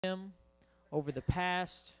him over the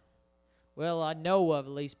past, well, I know of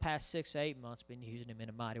at least past 6 or 8 months, been using him in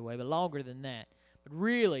a mighty way, but longer than that. But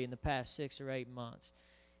really, in the past 6 or 8 months,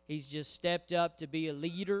 he's just stepped up to be a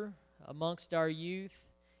leader amongst our youth,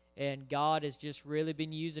 and God has just really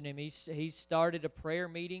been using him. He's started a prayer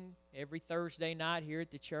meeting every Thursday night here at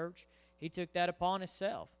the church. He took that upon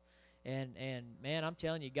himself. And man, I'm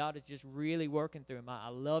telling you, God is just really working through him. I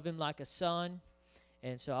love him like a son.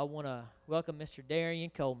 And so I want to welcome Mr.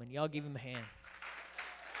 Derion Coleman. Y'all give him a hand.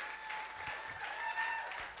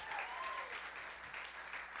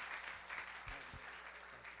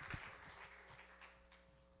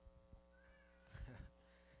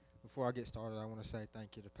 Before I get started, I want to say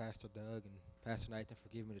thank you to Pastor Doug and Pastor Nathan for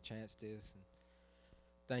giving me the chance to this. And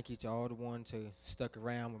thank you to all the ones who stuck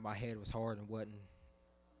around when my head was hard and wasn't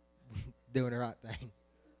doing the right thing.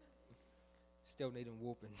 Still needing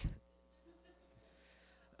whooping.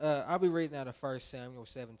 I'll be reading out of 1 Samuel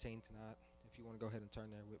 17 tonight, if you want to go ahead and turn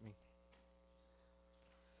there with me.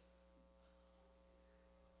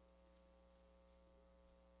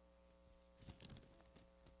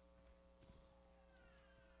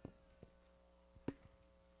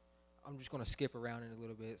 I'm just going to skip around it a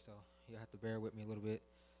little bit, so you'll have to bear with me a little bit.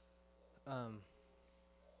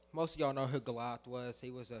 Most of y'all know who Goliath was. He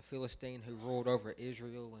was a Philistine who ruled over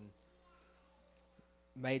Israel and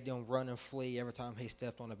made them run and flee every time he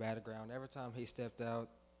stepped on the battleground. Every time he stepped out,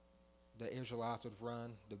 the Israelites would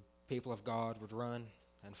run. The people of God would run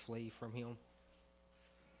and flee from him.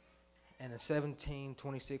 And in 17,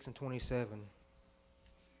 26, and 27,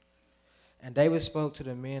 and David spoke to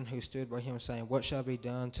the men who stood by him, saying, "What shall be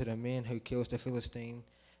done to the men who kills the Philistine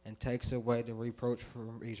and takes away the reproach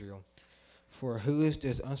from Israel? For who is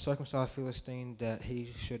this uncircumcised Philistine that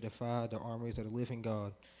he should defy the armies of the living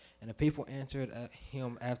God?" And the people answered at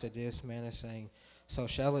him after this manner, saying, "So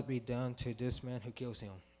shall it be done to this man who kills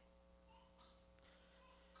him."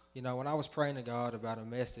 You know, when I was praying to God about a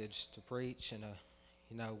message to preach, and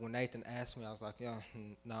when Nathan asked me, I was like, "Yeah,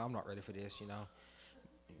 no, I'm not ready for this."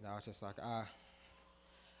 I was just like,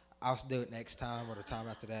 I'll do it next time or the time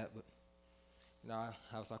after that. But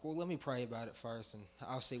I was like, well, let me pray about it first, and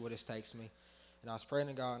I'll see where this takes me. And I was praying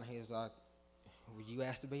to God, and He was like, "Well, you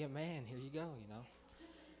asked to be a man. Here you go."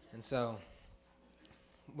 And so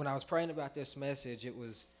when I was praying about this message, it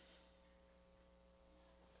was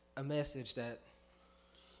a message that,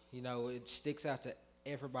 it sticks out to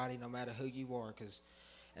everybody no matter who you are.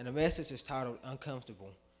 And the message is titled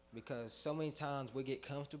Uncomfortable, because so many times we get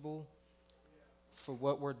comfortable for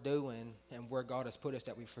what we're doing and where God has put us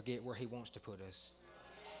that we forget where He wants to put us.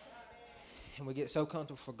 And we get so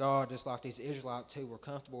comfortable for God, just like these Israelites who were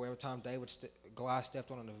comfortable every time Goliath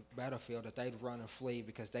stepped on the battlefield, that they'd run and flee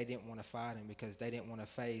because they didn't want to fight him, because they didn't want to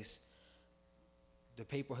face the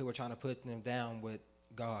people who were trying to put them down with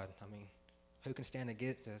God. I mean, who can stand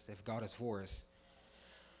against us if God is for us?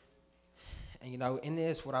 And in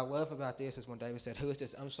this, what I love about this is when David said, "Who is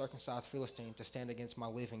this uncircumcised Philistine to stand against my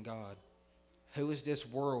living God?" Who is this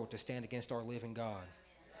world to stand against our living God?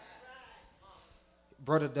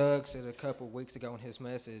 Brother Doug said a couple of weeks ago in his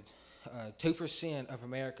message, 2% of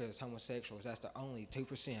America is homosexuals. That's the only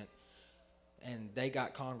 2%. And they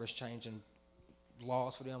got Congress changing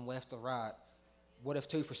laws for them left to right. What if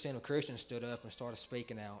 2% of Christians stood up and started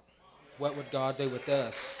speaking out? What would God do with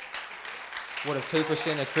us? What if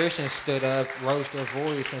 2% of Christians stood up, rose their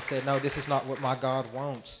voice, and said, "No, this is not what my God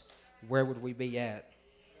wants"? Where would we be at?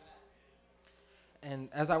 And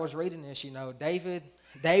as I was reading this,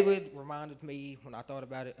 David reminded me, when I thought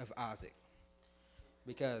about it, of Isaac.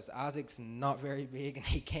 Because Isaac's not very big and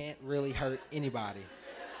he can't really hurt anybody.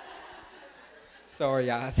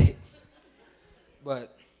 Sorry, Isaac.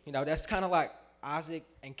 But, that's kind of like Isaac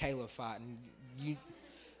and Caleb fighting.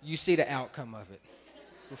 You see the outcome of it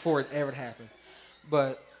before it ever happened.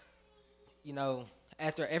 But,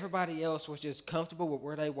 after everybody else was just comfortable with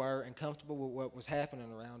where they were and comfortable with what was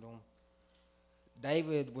happening around them,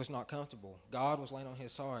 David was not comfortable. God was laying on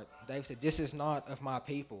his heart. David said, "This is not of my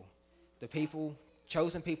people." The people,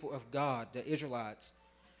 chosen people of God, the Israelites,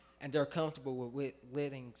 and they're comfortable with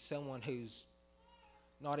letting someone who's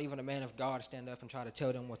not even a man of God stand up and try to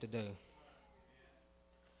tell them what to do.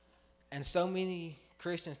 And so many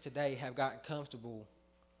Christians today have gotten comfortable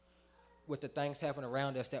with the things happening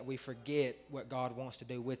around us that we forget what God wants to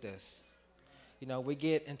do with us. We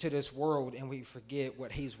get into this world and we forget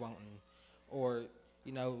what He's wanting. Or,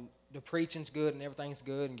 the preaching's good and everything's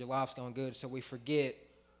good and your life's going good, so we forget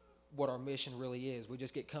what our mission really is. We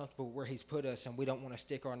just get comfortable where He's put us, and we don't want to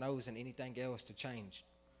stick our nose in anything else to change.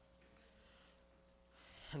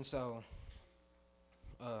 And so,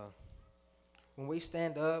 when we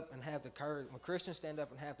stand up and have the courage, when Christians stand up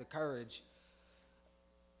and have the courage,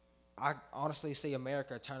 I honestly see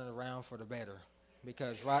America turning around for the better.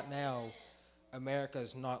 Because right now, America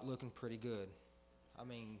is not looking pretty good. I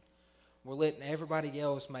mean, we're letting everybody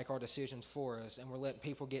else make our decisions for us, and we're letting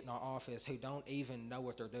people get in our office who don't even know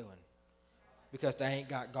what they're doing because they ain't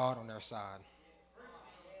got God on their side.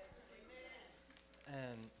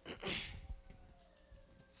 And,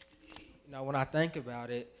 when I think about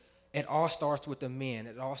it, it all starts with the men.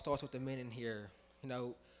 It all starts with the men in here.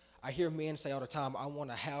 I hear men say all the time, I want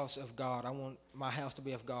a house of God. I want my house to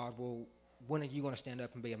be of God. Well, when are you going to stand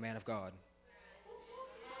up and be a man of God?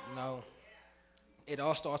 It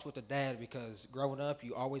all starts with the dad, because growing up,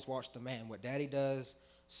 you always watch the man. What daddy does,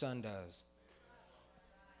 son does.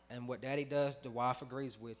 And what daddy does, the wife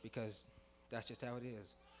agrees with, because that's just how it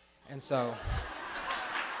is. And so,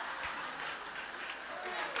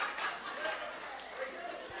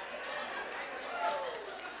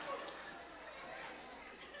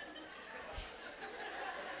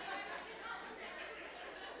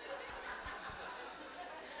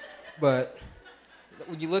 but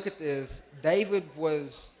when you look at this, David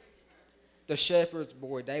was the shepherd's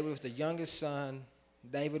boy. David was the youngest son.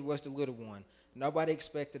 David was the little one. Nobody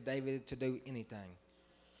expected David to do anything.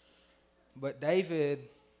 But David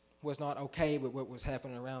was not okay with what was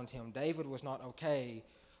happening around him. David was not okay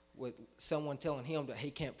with someone telling him that he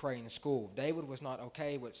can't pray in school. David was not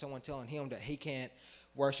okay with someone telling him that he can't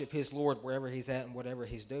worship his Lord wherever he's at and whatever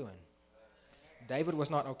he's doing. David was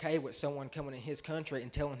not okay with someone coming in his country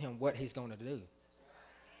and telling him what he's going to do.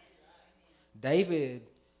 David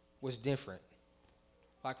was different.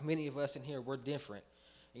 Like many of us in here, we're different.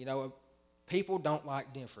 People don't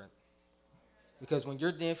like different. Because when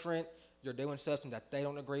you're different, you're doing something that they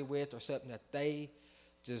don't agree with or something that they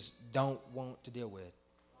just don't want to deal with.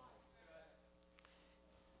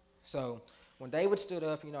 So when David stood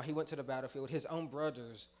up, he went to the battlefield. His own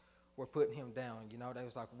brothers were putting him down. They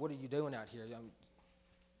was like, what are you doing out here?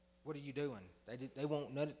 What are you doing? They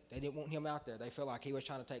didn't want him out there. They felt like he was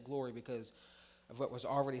trying to take glory because of what was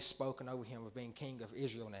already spoken over him of being king of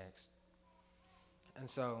Israel next. And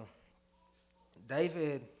so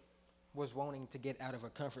David was wanting to get out of a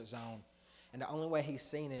comfort zone, and the only way he's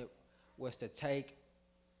seen it was to take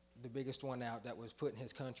the biggest one out that was putting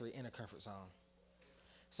his country in a comfort zone.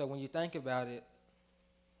 So when you think about it,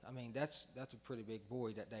 that's a pretty big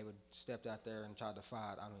boy that David stepped out there and tried to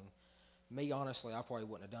fight. Me, honestly, I probably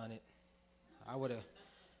wouldn't have done it. I would have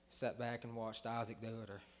sat back and watched Isaac do it.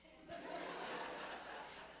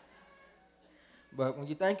 But when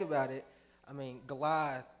you think about it,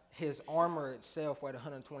 Goliath, his armor itself weighed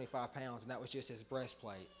 125 pounds, and that was just his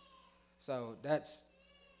breastplate. So that's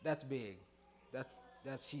big.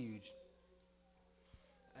 That's huge.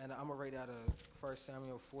 And I'm going to read out of 1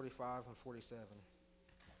 Samuel 45 and 47.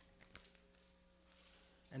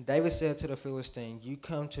 And David said to the Philistine, you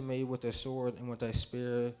come to me with a sword and with a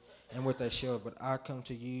spear and with a shield, but I come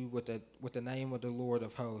to you with the name of the Lord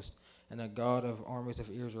of hosts and the God of armies of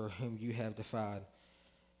Israel, whom you have defied.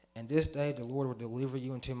 And this day the Lord will deliver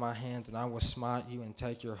you into my hands, and I will smite you and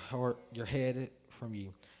take your head from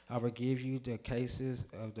you. I will give you the cases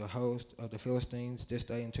of the host of the Philistines this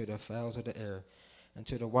day unto the fowls of the air, and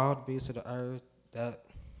to the wild beasts of the earth, that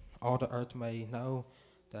all the earth may know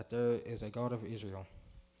that there is a God of Israel.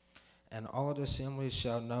 And all the assemblies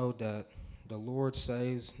shall know that the Lord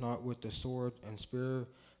saves not with the sword and spear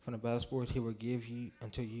from the battlefield. He will give you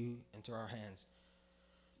into our hands.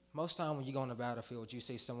 Most time when you go on the battlefield, you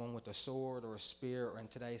see someone with a sword or a spear, or in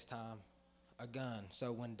today's time, a gun.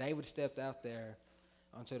 So when David stepped out there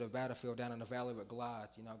onto the battlefield down in the valley with Goliath,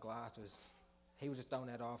 Goliath he was just throwing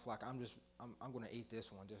that off like, I'm going to eat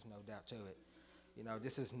this one. There's no doubt to it.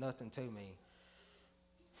 This is nothing to me.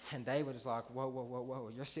 And David is like,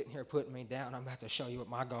 whoa. You're sitting here putting me down. I'm about to show you what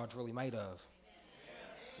my God's really made of.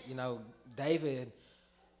 David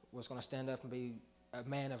was going to stand up and be a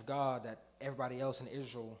man of God that everybody else in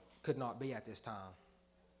Israel could not be at this time.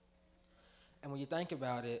 And when you think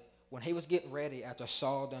about it, when he was getting ready after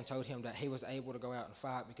Saul done told him that he was able to go out and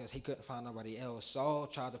fight because he couldn't find nobody else, Saul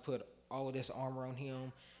tried to put all of this armor on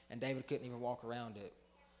him, and David couldn't even walk around it.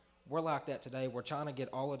 We're like that today. We're trying to get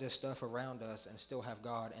all of this stuff around us and still have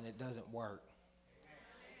God, and it doesn't work.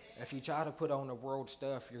 If you try to put on the world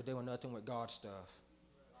stuff, you're doing nothing with God's stuff.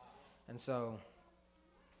 And so,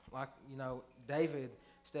 David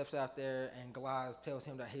steps out there, and Goliath tells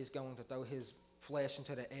him that he's going to throw his flesh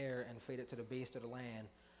into the air and feed it to the beasts of the land.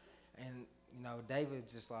 And,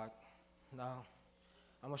 David's just like, no,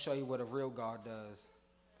 I'm going to show you what a real God does.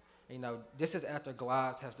 This is after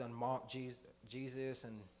Goliath has done mocked Jesus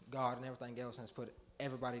and God and everything else, and has put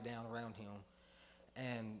everybody down around him.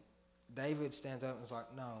 And David stands up and is like,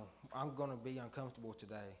 no, I'm going to be uncomfortable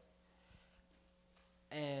today.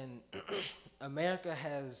 And America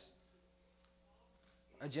has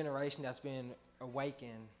a generation that's been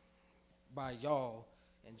awakened by y'all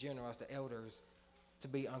in general as the elders to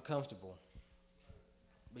be uncomfortable.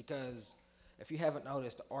 Because if you haven't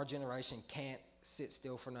noticed, our generation can't sit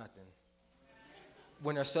still for nothing.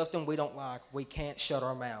 When there's something we don't like, we can't shut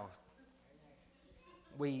our mouth.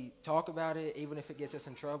 We talk about it, even if it gets us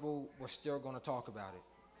in trouble, we're still going to talk about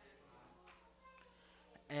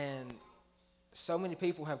it. And so many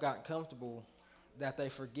people have gotten comfortable that they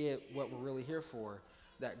forget what we're really here for,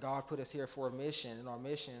 that God put us here for a mission, and our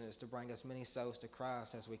mission is to bring as many souls to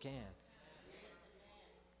Christ as we can.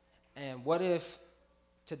 And what if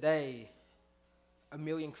today 1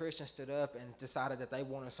 million Christians stood up and decided that they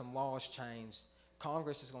wanted some laws changed?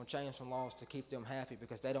 Congress is going to change some laws to keep them happy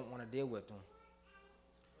because they don't want to deal with them.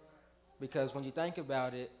 Because when you think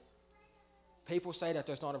about it, people say that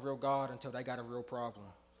there's not a real God until they got a real problem.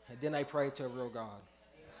 And then they pray to a real God.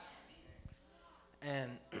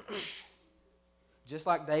 And just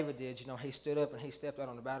like David did, he stood up and he stepped out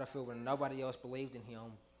on the battlefield when nobody else believed in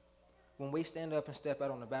him. When we stand up and step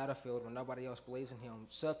out on the battlefield when nobody else believes in him,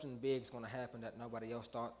 something big is going to happen that nobody else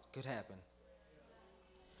thought could happen.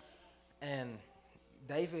 And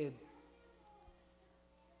David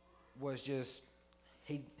was just,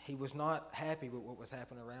 he was not happy with what was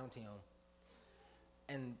happening around him.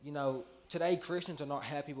 And, today Christians are not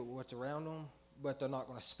happy with what's around them, but they're not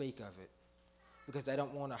going to speak of it because they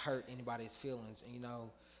don't want to hurt anybody's feelings. And,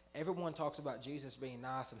 everyone talks about Jesus being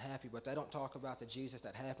nice and happy, but they don't talk about the Jesus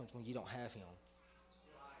that happens when you don't have him.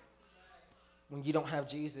 When you don't have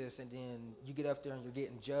Jesus and then you get up there and you're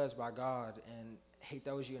getting judged by God and he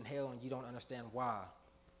throws you in hell and you don't understand why.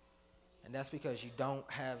 And that's because you don't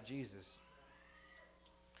have Jesus.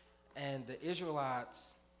 And the Israelites,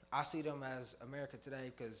 I see them as America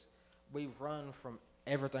today because we run from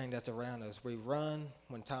everything that's around us. We run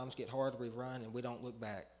when times get hard, we run and we don't look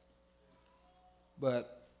back.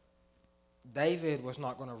 But David was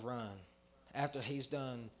not going to run after he's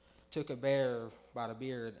done took a bear by the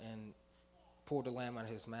beard and pulled the lamb out of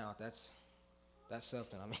his mouth. That's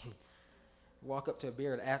something. Walk up to a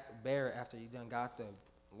bear after you done got the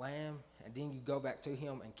lamb and then you go back to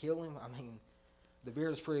him and kill him. The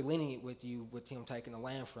beard is pretty lenient with him taking the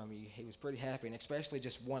lamb from you. He was pretty happy, and especially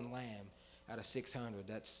just one lamb out of 600.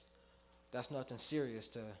 That's nothing serious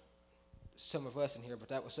to some of us in here, but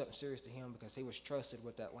that was something serious to him because he was trusted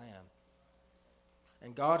with that lamb.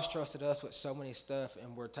 And God has trusted us with so many stuff,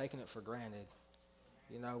 and we're taking it for granted.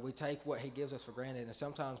 We take what he gives us for granted, and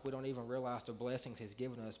sometimes we don't even realize the blessings he's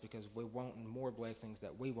given us because we want more blessings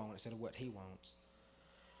that we want instead of what he wants.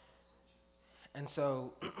 And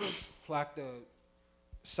so, like the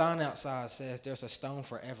sign outside says, there's a stone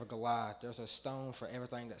for every Goliath. There's a stone for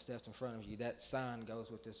everything that steps in front of you. That sign goes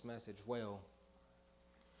with this message well.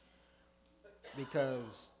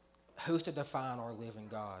 Because who's to define our living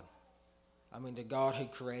God? The God who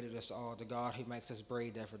created us all, the God who makes us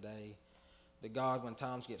breathe every day, the God when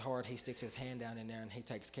times get hard, he sticks his hand down in there and he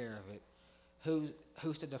takes care of it.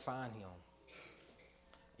 Who's to define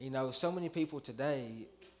him? So many people today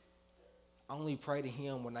only pray to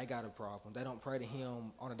him when they got a problem. They don't pray to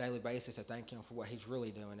him on a daily basis to thank him for what he's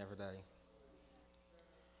really doing every day.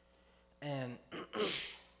 And,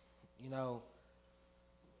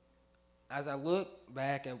 as I look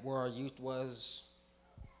back at where our youth was,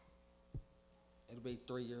 it'll be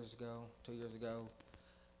 3 years ago, 2 years ago.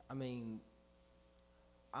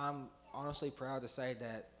 I'm honestly proud to say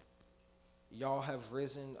that y'all have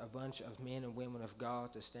risen a bunch of men and women of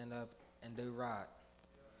God to stand up and do right.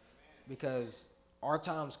 Because our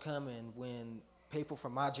time's coming when people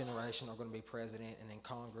from my generation are going to be president and in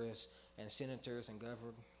Congress and senators and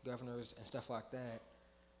governors and stuff like that.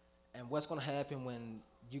 And what's going to happen when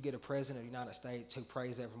you get a president of the United States who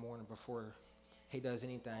prays every morning before he does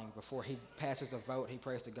anything, before he passes a vote, he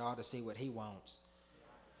prays to God to see what he wants.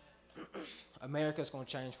 America's going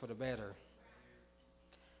to change for the better.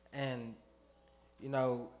 And,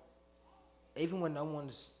 even when no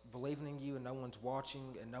one's believing in you and no one's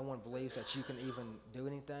watching and no one believes that you can even do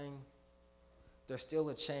anything, there's still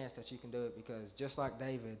a chance that you can do it because just like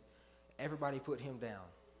David, everybody put him down.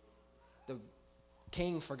 The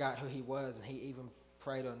king forgot who he was and he even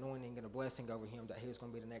prayed an anointing and a blessing over him that he was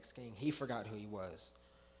going to be the next king. He forgot who he was.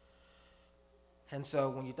 And so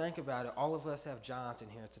when you think about it, all of us have giants in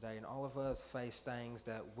here today and all of us face things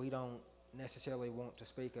that we don't necessarily want to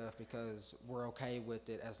speak of because we're okay with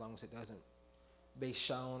it as long as it doesn't be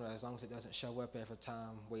shown or as long as it doesn't show up every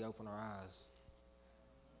time we open our eyes.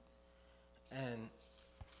 And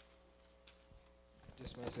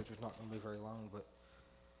this message was not going to be very long, but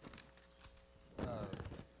uh,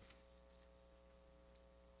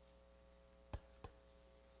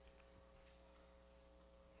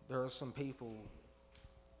 there are some people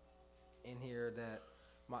in here that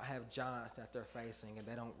might have giants that they're facing and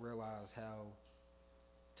they don't realize how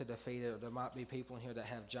to defeat it. Or there might be people in here that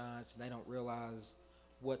have giants and they don't realize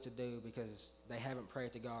what to do because they haven't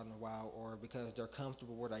prayed to God in a while, or because they're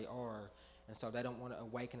comfortable where they are, and so they don't want to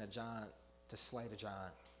awaken a giant to slay the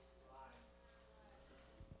giant.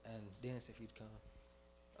 And Dennis, if you'd come.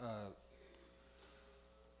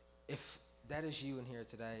 If that is you in here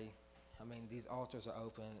today, I mean, these altars are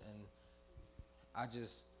open, and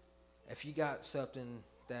if you got something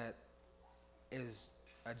that is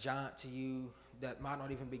a giant to you that might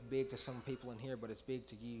not even be big to some people in here, but it's big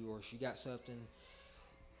to you, or if you got something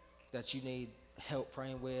that you need help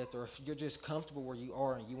praying with, or if you're just comfortable where you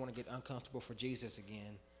are and you want to get uncomfortable for Jesus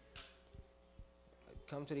again,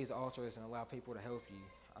 come to these altars and allow people to help you.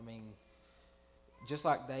 I mean, just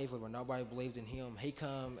like David, when nobody believed in him, he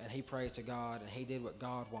come and he prayed to God and he did what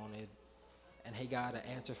God wanted, and he got an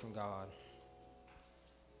answer from God.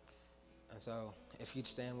 And so, if you'd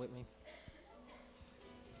stand with me.